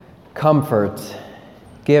Comfort.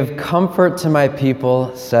 Give comfort to my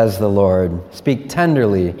people, says the Lord. Speak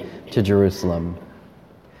tenderly to Jerusalem.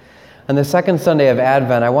 On the second Sunday of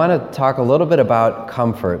Advent, I want to talk a little bit about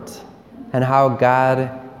comfort and how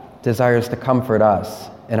God desires to comfort us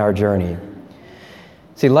in our journey.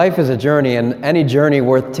 See, life is a journey, and any journey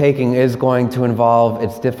worth taking is going to involve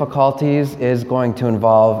its difficulties, is going to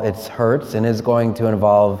involve its hurts, and is going to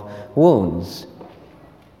involve wounds.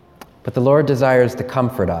 But the Lord desires to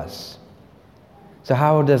comfort us. So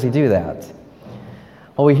how does he do that?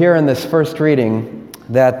 Well, we hear in this first reading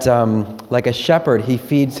that like a shepherd, he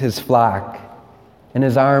feeds his flock. In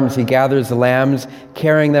his arms, he gathers the lambs,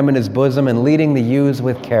 carrying them in his bosom and leading the ewes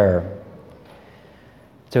with care.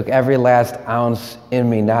 Took every last ounce in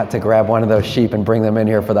me not to grab one of those sheep and bring them in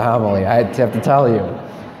here for the homily. I have to tell you.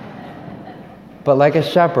 But like a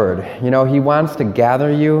shepherd, he wants to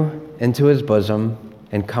gather you into his bosom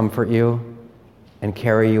and comfort you and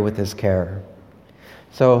carry you with his care.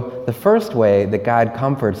 So the first way that God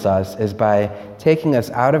comforts us is by taking us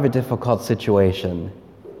out of a difficult situation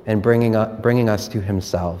and bringing us to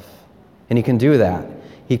himself. And he can do that.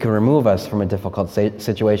 He can remove us from a difficult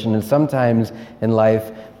situation. And sometimes in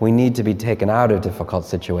life, we need to be taken out of difficult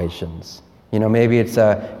situations. Maybe it's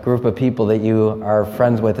a group of people that you are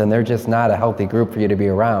friends with and they're just not a healthy group for you to be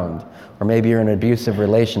around. Or maybe you're in an abusive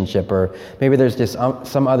relationship, or maybe there's just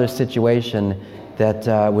some other situation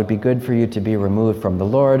that would be good for you to be removed from. The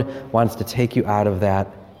Lord wants to take you out of that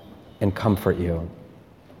and comfort you.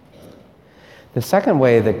 The second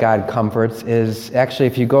way that God comforts is actually,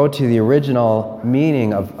 if you go to the original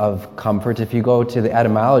meaning of comfort, if you go to the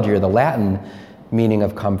etymology or the Latin meaning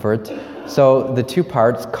of comfort, so the two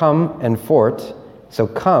parts, cum and fort. So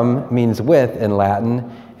cum means with in Latin,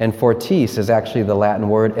 and fortis is actually the Latin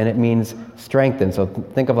word, and it means strengthen. So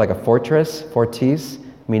think of like a fortress. Fortis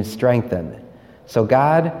means strengthen. So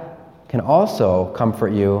God can also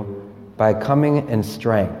comfort you by coming in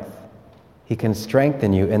strength. He can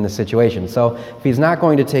strengthen you in the situation. So if he's not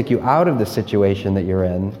going to take you out of the situation that you're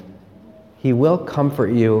in, he will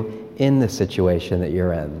comfort you in the situation that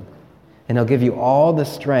you're in. And he'll give you all the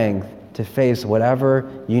strength to face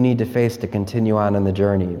whatever you need to face to continue on in the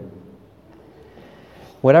journey.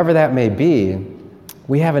 Whatever that may be,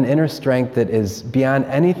 we have an inner strength that is beyond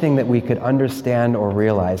anything that we could understand or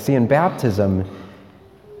realize. See, in baptism,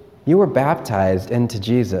 you were baptized into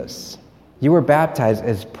Jesus. You were baptized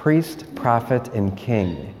as priest, prophet, and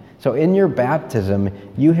king. So in your baptism,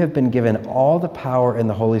 you have been given all the power in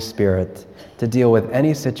the Holy Spirit to deal with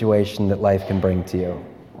any situation that life can bring to you.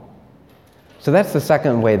 So that's the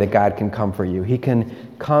second way that God can comfort you. He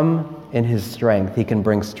can come in his strength. He can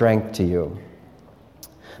bring strength to you.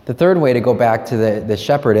 The third way, to go back to the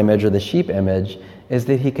shepherd image or the sheep image, is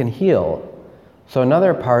that he can heal. So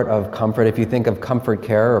another part of comfort, if you think of comfort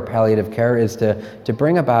care or palliative care, is to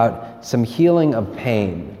bring about some healing of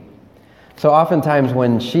pain. So oftentimes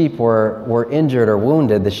when sheep were injured or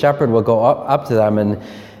wounded, the shepherd will go up to them and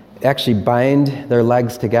actually bind their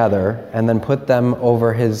legs together and then put them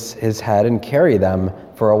over his head and carry them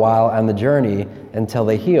for a while on the journey until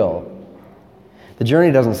they heal. The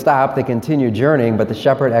journey doesn't stop, they continue journeying, but the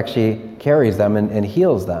shepherd actually carries them and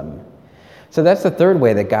heals them. So that's the third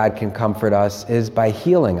way that God can comfort us, is by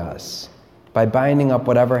healing us, by binding up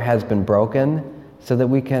whatever has been broken so that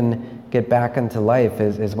we can get back into life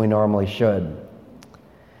as we normally should.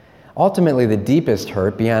 Ultimately, the deepest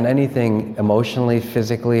hurt, beyond anything emotionally,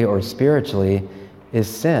 physically, or spiritually, is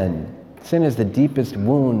sin. Sin is the deepest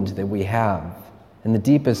wound that we have and the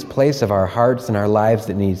deepest place of our hearts and our lives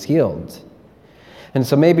that needs healed. And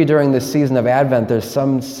so maybe during this season of Advent, there's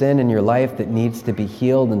some sin in your life that needs to be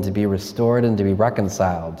healed and to be restored and to be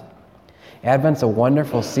reconciled. Advent's a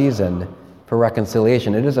wonderful season for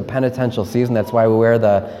reconciliation. It is a penitential season. That's why we wear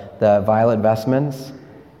the violet vestments.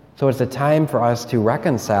 So it's a time for us to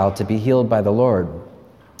reconcile, to be healed by the Lord.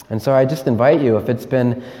 And so I just invite you, if it's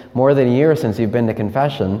been more than a year since you've been to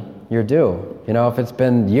confession, you're due. If it's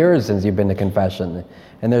been years since you've been to confession,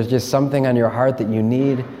 and there's just something on your heart that you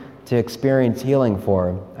need to experience healing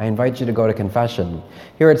for, I invite you to go to confession.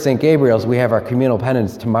 Here at St. Gabriel's, we have our communal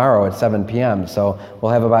penance tomorrow at 7 p.m. So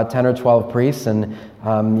we'll have about 10 or 12 priests, and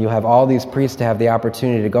you have all these priests to have the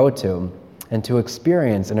opportunity to go to and to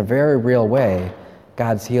experience in a very real way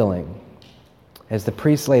God's healing. As the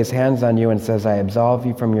priest lays hands on you and says, I absolve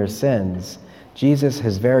you from your sins, Jesus,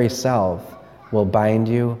 his very self, will bind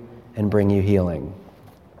you and bring you healing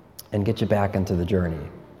and get you back into the journey.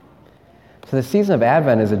 So the season of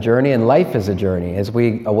Advent is a journey, and life is a journey as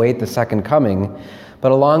we await the second coming.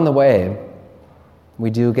 But along the way, we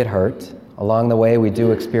do get hurt. Along the way, we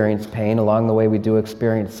do experience pain. Along the way, we do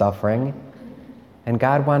experience suffering. And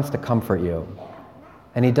God wants to comfort you.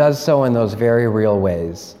 And he does so in those very real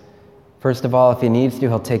ways. First of all, if he needs to,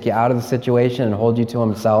 he'll take you out of the situation and hold you to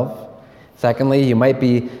himself. Secondly, you might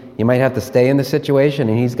have to stay in the situation,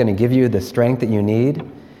 and he's going to give you the strength that you need.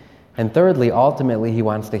 And thirdly, ultimately, he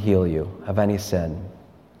wants to heal you of any sin,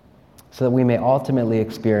 so that we may ultimately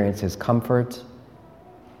experience his comfort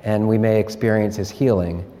and we may experience his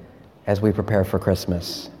healing as we prepare for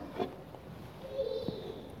Christmas.